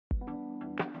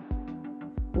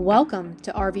Welcome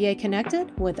to RVA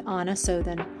Connected with Anna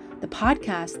Sothen, the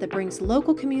podcast that brings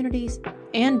local communities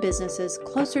and businesses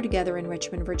closer together in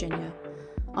Richmond, Virginia.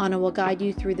 Anna will guide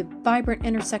you through the vibrant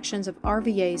intersections of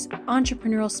RVA's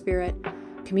entrepreneurial spirit,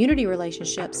 community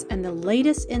relationships, and the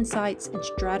latest insights and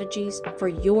strategies for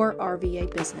your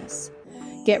RVA business.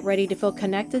 Get ready to feel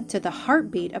connected to the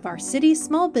heartbeat of our city's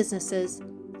small businesses.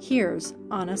 Here's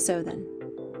Anna Sothen.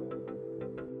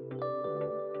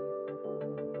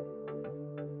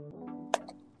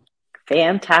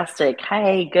 Fantastic.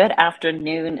 Hi, good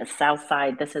afternoon,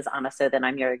 Southside. This is Anna Sothen.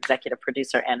 I'm your executive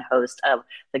producer and host of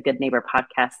the Good Neighbor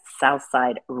podcast,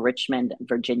 Southside, Richmond,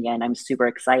 Virginia. And I'm super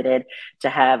excited to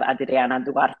have Adriana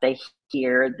Duarte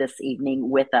here this evening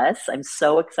with us. I'm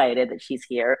so excited that she's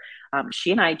here.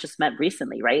 She and I just met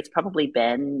recently, right? It's probably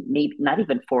been maybe not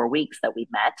even 4 weeks that we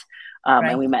met.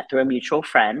 Right. And we met through a mutual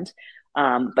friend.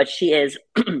 But she is...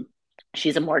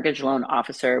 She's a mortgage loan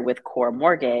officer with Core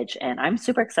Mortgage, and I'm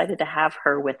super excited to have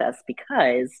her with us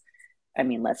because, I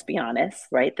mean, let's be honest,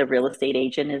 right? The real estate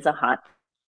agent is a hot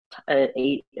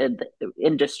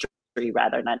industry,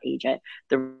 rather, not agent.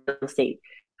 The real estate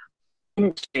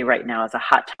industry right now is a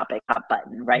hot topic, hot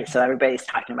button, right? So everybody's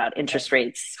talking about interest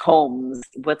rates, homes,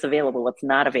 what's available, what's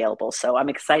not available. So I'm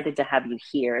excited to have you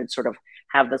here and sort of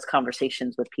have those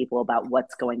conversations with people about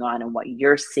what's going on and what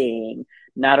you're seeing,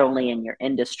 not only in your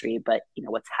industry, but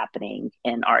what's happening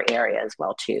in our area as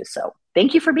well too. So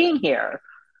thank you for being here.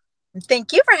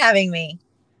 Thank you for having me.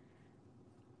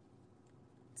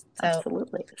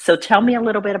 Absolutely. So tell me a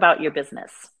little bit about your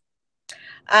business.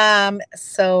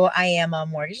 So I am a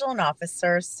mortgage loan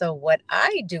officer. So what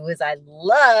I do is I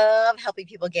love helping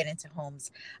people get into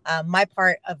homes. My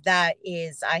part of that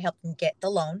is I help them get the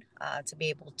loan to be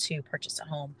able to purchase a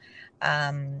home.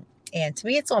 And to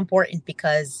me, it's so important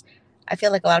because I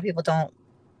feel like a lot of people don't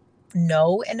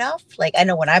know enough. Like I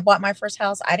know when I bought my first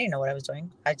house, I didn't know what I was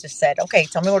doing. I just said, okay,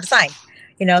 tell me where to sign.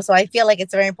 So I feel like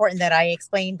it's very important that I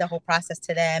explain the whole process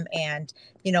to them. And,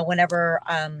 whenever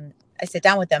I sit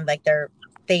down with them, like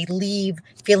they leave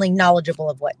feeling knowledgeable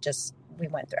of what just we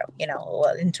went through,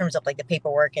 in terms of like the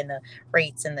paperwork and the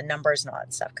rates and the numbers and all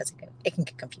that stuff, because it can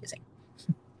get confusing.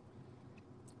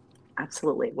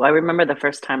 Absolutely. Well, I remember the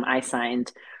first time I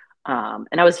signed,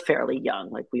 and I was fairly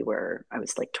young. I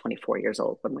was like 24 years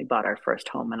old when we bought our first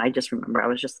home. And I just remember I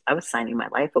was signing my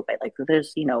life away. Like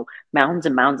there's, mounds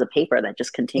and mounds of paper that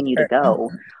just continue to go.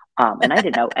 And I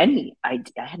didn't know I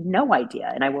had no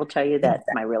idea. And I will tell you that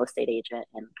my real estate agent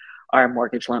and our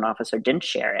mortgage loan officer didn't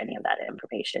share any of that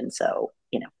information. So,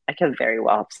 I could very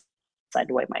well have signed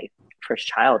away my first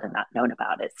child and not known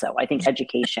about it. So I think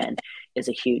education is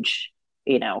a huge,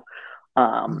 is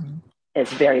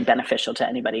very beneficial to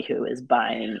anybody who is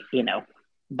buying a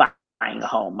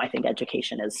home. I think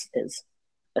education is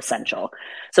essential.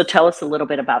 So tell us a little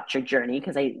bit about your journey.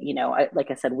 Because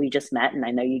like I said, we just met and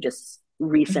I know you just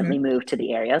recently moved to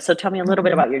the area. So tell me a little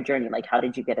bit about your journey. Like, how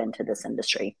did you get into this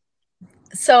industry?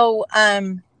 So, I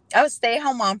was a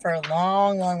stay-at-home mom for a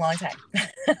long, long, long time.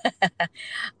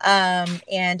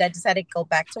 And I decided to go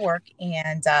back to work.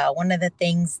 And one of the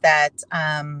things that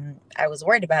I was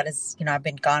worried about is, I've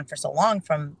been gone for so long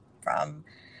from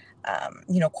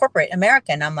corporate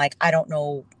America. And I'm like, I don't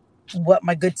know what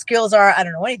my good skills are. I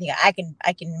don't know anything. I can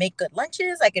make good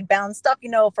lunches. I can balance stuff,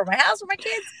 for my house, for my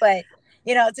kids. But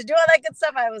to do all that good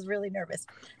stuff, I was really nervous.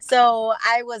 So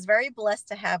I was very blessed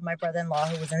to have my brother-in-law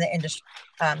who was in the industry.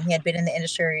 He had been in the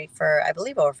industry for, I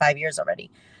believe, over 5 years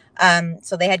already.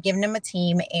 So they had given him a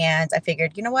team, and I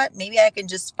figured, you know what, maybe I can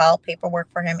just file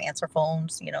paperwork for him, answer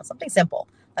phones, something simple,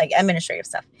 like administrative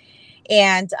stuff.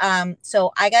 And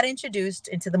so I got introduced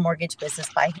into the mortgage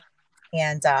business by him.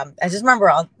 And I just remember,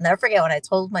 I'll never forget when I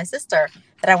told my sister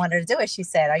that I wanted to do it. She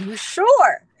said, "Are you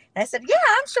sure?" And I said, "Yeah,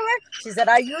 I'm sure." She said,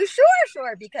 "Are you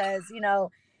sure? Because,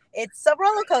 it's a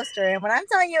roller coaster. And when I'm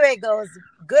telling you, it goes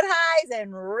good highs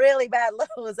and really bad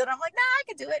lows." And I'm like, "Nah, I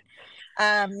can do it."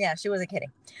 Yeah, she wasn't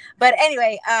kidding. But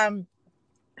anyway,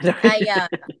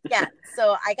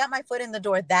 so I got my foot in the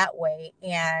door that way,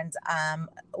 and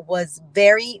was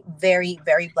very, very,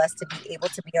 very blessed to be able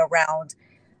to be around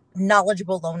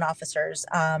knowledgeable loan officers,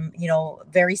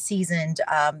 very seasoned,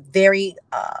 they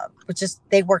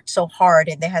worked so hard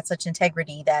and they had such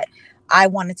integrity that I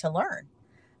wanted to learn.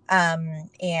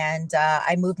 And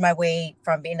I moved my way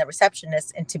from being a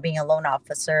receptionist into being a loan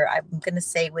officer, I'm going to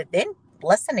say within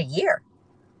less than a year.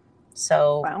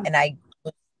 So, wow. And I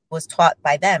was taught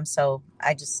by them. So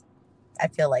I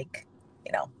feel like,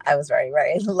 I was very,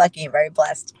 very lucky and very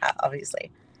blessed, obviously.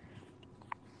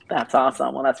 That's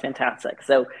awesome. Well, that's fantastic.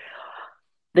 So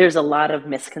there's a lot of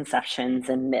misconceptions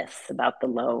and myths about the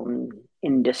loan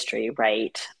industry,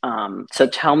 right? So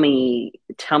tell me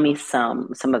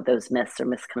some of those myths or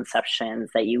misconceptions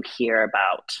that you hear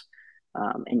about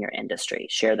in your industry.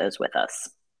 Share those with us.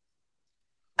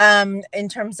 In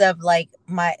terms of like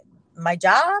my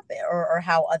job, or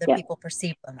how other Yeah. people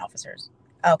perceive loan officers.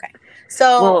 Okay.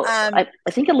 So Well, I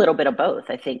think a little bit of both.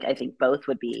 I think both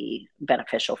would be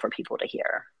beneficial for people to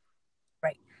hear.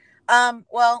 right.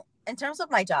 Well, in terms of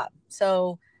my job,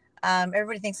 so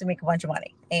everybody thinks we make a bunch of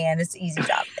money and it's an easy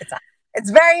job. It's not. It's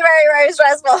very, very, very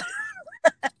stressful.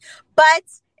 But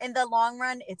in the long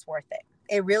run, it's worth it.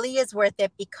 It really is worth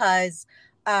it because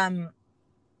um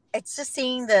it's just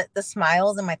seeing the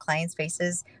smiles in my clients'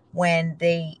 faces when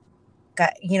they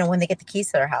when they get the keys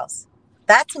to their house.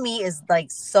 That to me is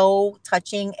like so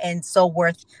touching and so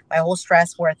worth my whole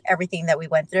stress, worth everything that we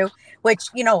went through. Which,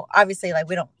 obviously, like,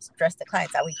 we don't stress the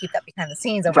clients out. We keep that behind the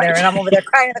scenes over there, Right. and I'm over there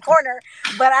crying in the corner.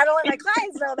 But I don't let my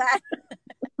clients know that,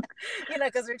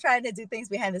 because we're trying to do things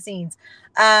behind the scenes.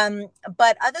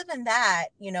 But other than that,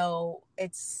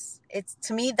 it's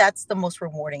to me, that's the most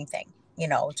rewarding thing.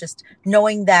 Just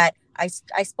knowing that I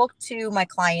spoke to my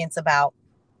clients about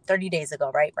 30 days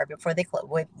ago, right before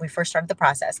we first started the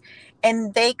process,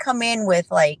 and they come in with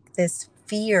like this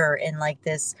fear and like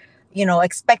this,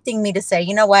 expecting me to say,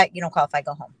 you know what, you don't qualify,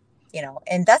 go home,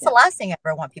 and that's the Yeah. last thing I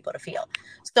ever want people to feel.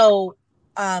 So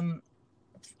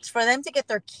for them to get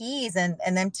their keys and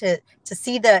them to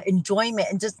see the enjoyment,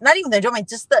 and just not even the enjoyment,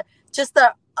 just the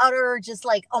utter, just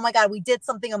like, oh my God, we did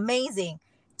something amazing.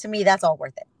 To me, that's all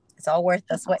worth it. It's all worth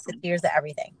the That's sweat, the awesome. tears, the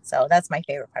everything. So that's my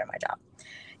favorite part of my job.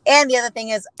 And the other thing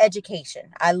is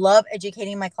education. I love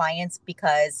educating my clients,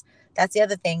 because that's the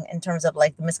other thing in terms of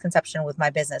like the misconception with my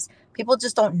business. People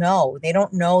just don't know. They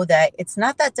don't know that it's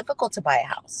not that difficult to buy a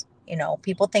house.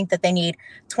 People think that they need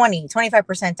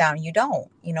 25% down. You don't,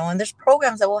 and there's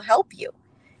programs that will help you.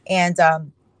 And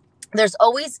there's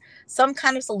always some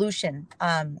kind of solution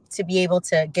to be able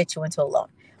to get you into a loan.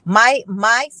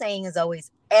 My saying is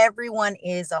always, everyone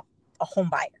is a home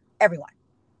buyer. Everyone.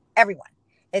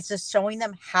 It's just showing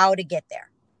them how to get there,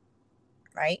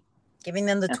 right? Giving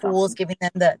them the That's tools, awesome. giving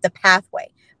them the pathway.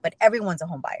 But everyone's a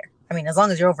home buyer. I mean, as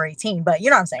long as you're over 18, but you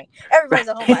know what I'm saying? Everybody's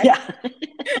Right. a home buyer. Yeah.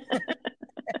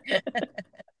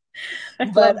 I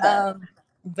but love that.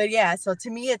 but yeah, so to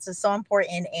me it's just so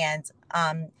important. And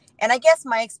I guess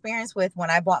my experience with when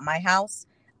I bought my house,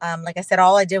 like I said,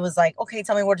 all I did was like, okay,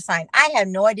 tell me where to sign. I had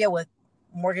no idea what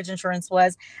mortgage insurance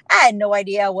was. I had no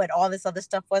idea what all this other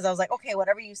stuff was. I was like, okay,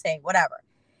 whatever you say, whatever.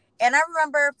 And I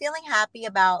remember feeling happy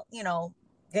about,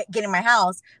 getting my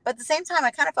house. But at the same time,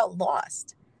 I kind of felt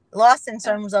lost in Yeah.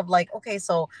 terms of like, okay,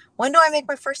 so when do I make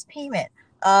my first payment?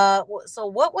 So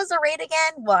what was the rate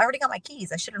again? Well, I already got my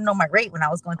keys. I should have known my rate when I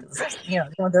was going through the system,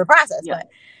 going through the process. Yeah.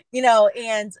 But,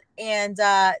 and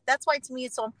that's why to me,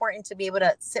 it's so important to be able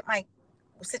to sit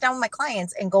down with my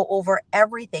clients and go over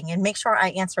everything and make sure I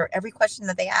answer every question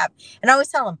that they have. And I always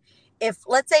tell them, if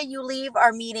let's say you leave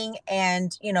our meeting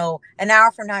and an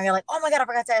hour from now you're like, oh my God, I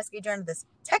forgot to ask Adriana this,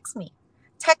 text me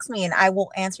and I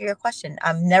will answer your question.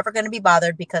 I'm never going to be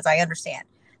bothered, because I understand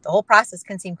the whole process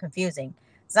can seem confusing.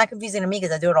 It's not confusing to me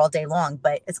because I do it all day long,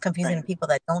 but it's confusing Right. to people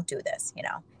that don't do this,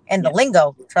 and the Yeah.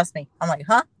 lingo, trust me, I'm like,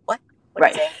 huh, what are you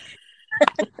Right. saying?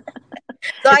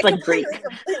 So I It's like Greek.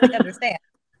 completely understand.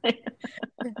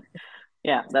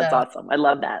 Yeah, that's So awesome. I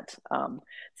love that.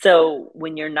 So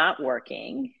when you're not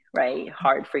working, right,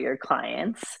 hard for your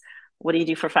clients, what do you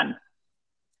do for fun?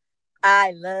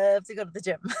 I love to go to the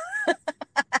gym.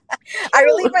 I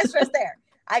relieve my stress there.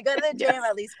 I go to the Yes. gym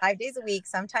at least 5 days a week,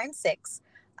 sometimes six.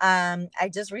 I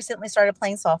just recently started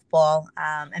playing softball,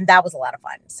 and that was a lot of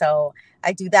fun. So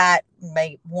I do that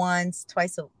maybe once,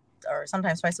 twice, or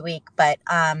sometimes twice a week. But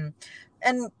and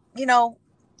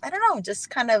I don't know, just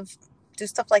kind of do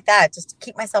stuff like that, just to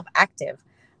keep myself active.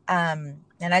 And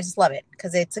I just love it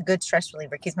because it's a good stress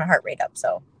reliever. It keeps my heart rate up.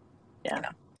 So you Yeah. know,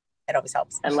 it always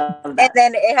helps. I love And that.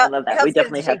 then it, I hel- love it that. We helps get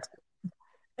into definitely have,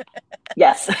 shape.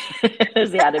 yes,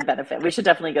 there's the added benefit. We should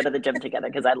definitely go to the gym together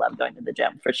because I love going to the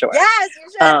gym for sure. Yes,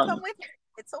 you should come with me.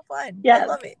 It's so fun. I Yes,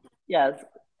 love it. yes.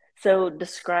 So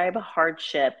describe a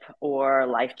hardship or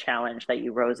life challenge that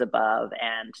you rose above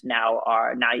and now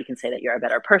you can say that you're a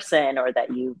better person or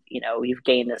that you've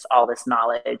gained all this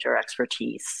knowledge or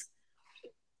expertise.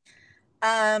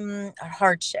 A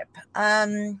hardship.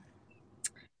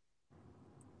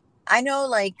 I know,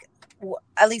 like,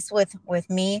 at least with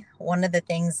me, one of the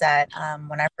things that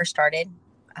when I first started,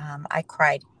 I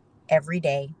cried every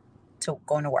day to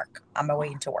going to work, on my way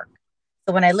into work.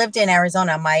 So when I lived in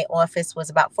Arizona, my office was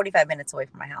about 45 minutes away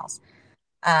from my house.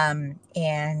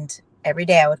 And every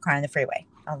day I would cry on the freeway.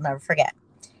 I'll never forget.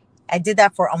 I did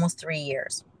that for almost 3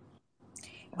 years.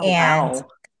 Oh, And wow.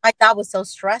 my job was so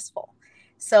stressful.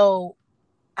 So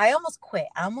I almost quit.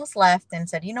 I almost left and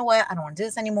said, you know what? I don't want to do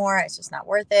this anymore. It's just not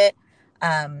worth it.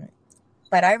 Um,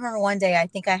 but I remember one day, I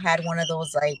think I had one of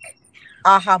those like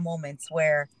aha moments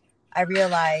where I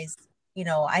realized,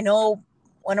 I know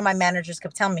one of my managers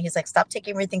kept telling me, he's like, stop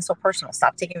taking everything so personal.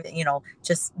 Stop taking,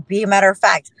 just be a matter of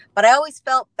fact. But I always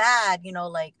felt bad,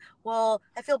 like, well,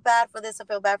 I feel bad for this. I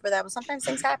feel bad for that. But sometimes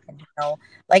things happen,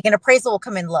 like an appraisal will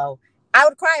come in low. I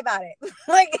would cry about it.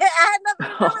 Like I had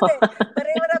nothing to do with it, but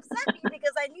it would upset me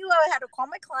because I knew I had to call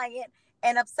my client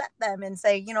and upset them and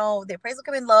say, the appraisal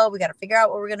come in low. We got to figure out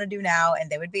what we're going to do now. And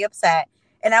they would be upset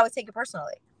and I would take it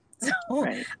personally. So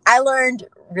Right. I learned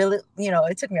really,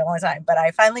 it took me a long time, but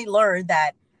I finally learned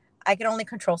that I can only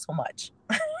control so much,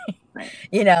 Right.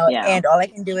 Yeah. and all I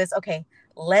can do is, okay,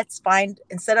 let's find,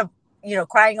 instead of,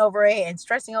 crying over it and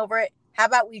stressing over it, how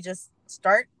about we just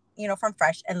start, from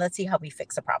fresh and let's see how we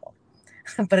fix the problem.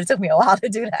 But it took me a while to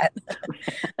do that.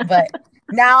 But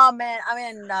now I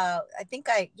think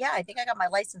I got my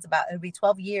license it'll be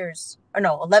 12 years or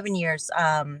no, 11 years,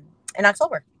 in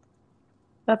October.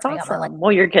 That's I got my license. awesome.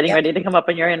 Well, you're getting Yep. ready to come up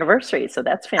on your anniversary, so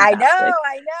that's I fantastic. know.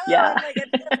 Yeah. I'm like,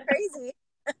 it's crazy.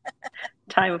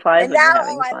 Time flies And when you're now,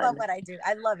 having I fun. love what I do.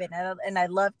 I love it. And I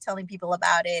love telling people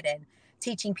about it and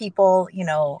teaching people,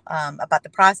 about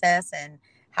the process and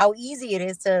how easy it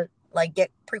is to like get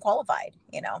pre-qualified,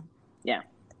 Yeah,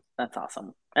 that's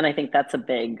awesome. And I think that's a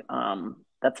big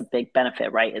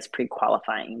benefit, right? Is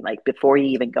pre-qualifying. Like before you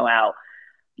even go out,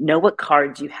 know what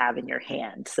cards you have in your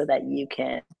hand so that you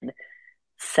can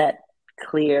set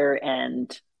clear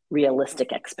and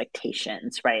realistic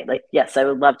expectations, right? Like, yes, I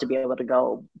would love to be able to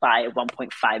go buy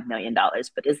 $1.5 million,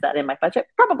 but is that in my budget?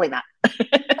 Probably not.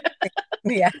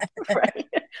 Yeah. Right.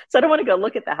 So I don't want to go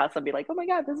look at the house and be like, oh my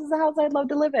God, this is the house I'd love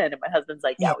to live in. And my husband's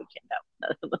like, yeah, we can't go.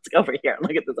 Let's go over here and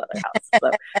look at this other house. So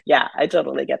yeah, I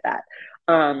totally get that.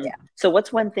 Yeah. So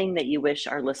what's one thing that you wish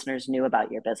our listeners knew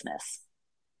about your business?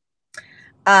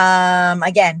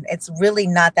 Again, it's really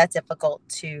not that difficult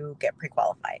to get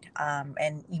pre-qualified.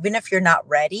 And even if you're not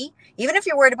ready, even if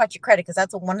you're worried about your credit, because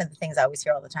that's one of the things I always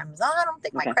hear all the time is, oh, I don't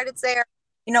think my credit's there.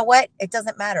 You know what? It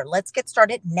doesn't matter. Let's get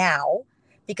started now,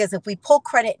 because if we pull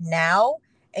credit now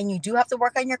and you do have to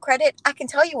work on your credit, I can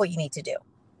tell you what you need to do.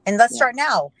 And let's start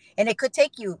now. And it could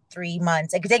take you 3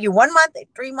 months. It could take you 1 month,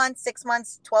 3 months, 6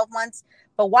 months, 12 months.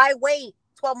 But why wait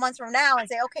 12 months from now and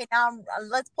say, okay, now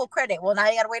let's pull credit? Well, now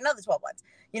you got to wait another 12 months.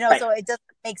 So it doesn't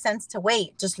make sense to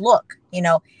wait. Just look,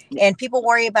 and people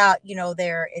worry about,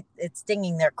 it's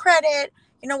stinging their credit.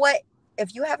 You know what?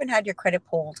 If you haven't had your credit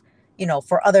pulled,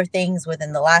 for other things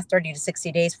within the last 30 to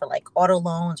 60 days for like auto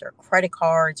loans or credit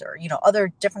cards or,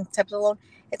 other different types of loan,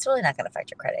 it's really not going to affect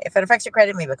your credit. If it affects your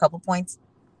credit, maybe a couple points,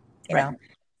 know.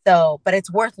 So, but it's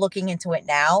worth looking into it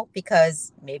now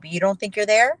because maybe you don't think you're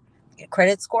there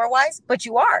credit score wise, but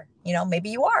you are, maybe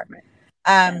you are.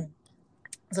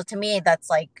 So to me,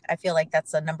 that's like, I feel like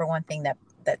that's the number one thing that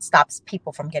stops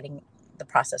people from getting the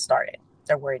process started.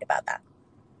 They're worried about that.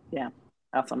 Yeah.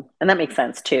 Awesome. And that makes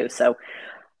sense too. So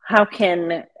how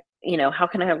can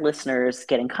our listeners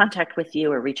get in contact with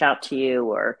you or reach out to you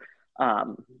or,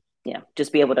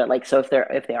 just be able to so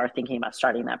if they are thinking about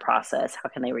starting that process, how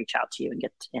can they reach out to you and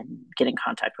get in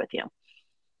contact with you?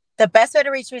 The best way to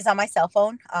reach me is on my cell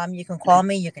phone. You can call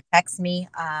me, you can text me.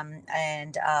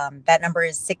 And that number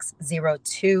is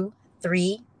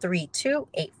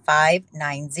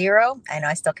 602-332-8590. I know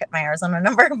I still kept my Arizona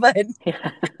number, but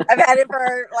I've had it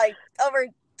for like over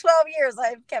 12 years.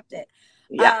 I've kept it.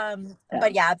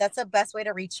 But yeah, that's the best way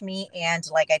to reach me. And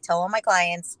like I tell all my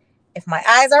clients, if my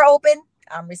eyes are open,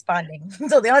 I'm responding.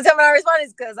 So the only time I respond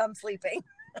is because I'm sleeping.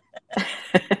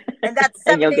 And that's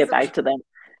 7 and you'll days get back to them.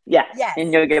 Yeah. Yes.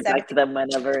 And you'll get back to them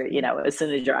whenever, as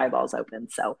soon as your eyeballs open.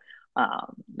 So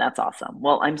that's awesome.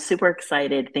 Well, I'm super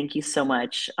excited. Thank you so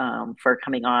much for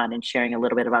coming on and sharing a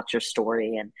little bit about your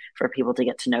story and for people to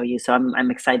get to know you. So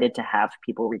I'm excited to have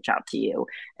people reach out to you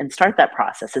and start that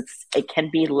process. It can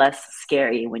be less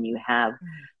scary when you have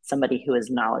somebody who is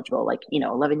knowledgeable.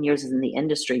 11 years is in the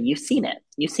industry. You've seen it.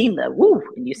 You've seen the woo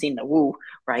and you've seen the woo,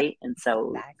 right? And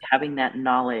so having that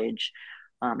knowledge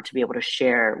to be able to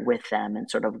share with them and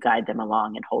sort of guide them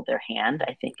along and hold their hand,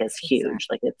 I think is huge.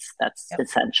 That's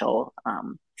essential.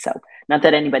 So not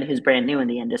that anybody who's brand new in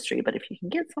the industry, but if you can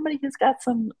get somebody who's got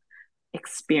some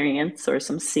experience or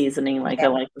some seasoning, I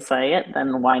like to say it,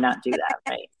 then why not do that,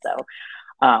 right? So,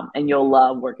 and you'll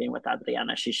love working with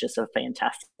Adriana. She's just a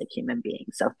fantastic human being.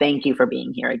 So thank you for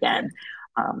being here again.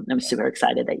 I'm super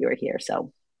excited that you were here.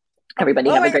 So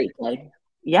everybody have a great day.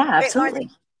 Yeah, absolutely.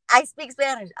 I speak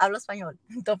Spanish. Hablo español.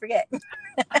 Don't forget.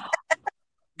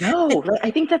 No,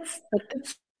 I think that's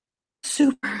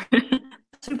super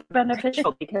super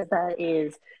beneficial because that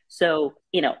is so,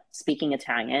 speaking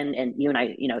Italian, and you and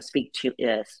I, speak to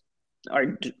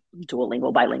are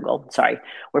duolingual, bilingual. Sorry,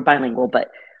 we're bilingual, but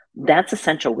that's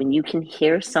essential when you can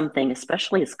hear something,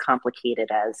 especially as complicated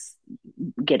as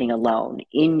getting a loan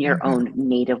in your own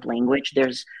native language.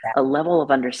 There's Yeah. a level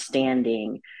of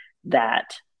understanding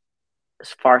that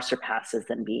far surpasses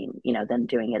than than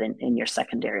doing it in your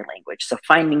secondary language. So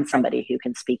finding somebody who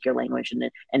can speak your language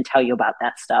and tell you about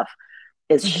that stuff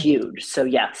is huge. So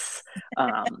yes,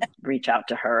 reach out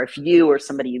to her. If you or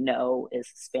somebody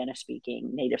is Spanish speaking,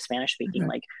 native Spanish speaking,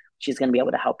 like she's going to be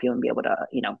able to help you and be able to,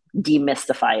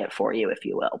 demystify it for you, if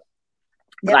you will.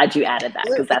 Yep. Glad you added that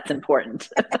because that's important.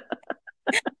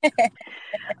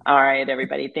 All right,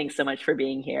 everybody. Thanks so much for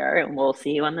being here, and we'll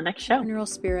see you on the next show. Entrepreneurial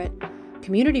spirit,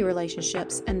 community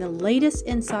relationships, and the latest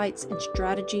insights and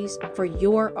strategies for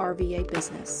your RVA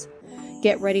business.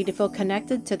 Get ready to feel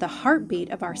connected to the heartbeat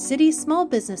of our city's small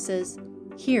businesses.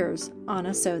 Here's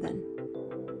Anna Sothen.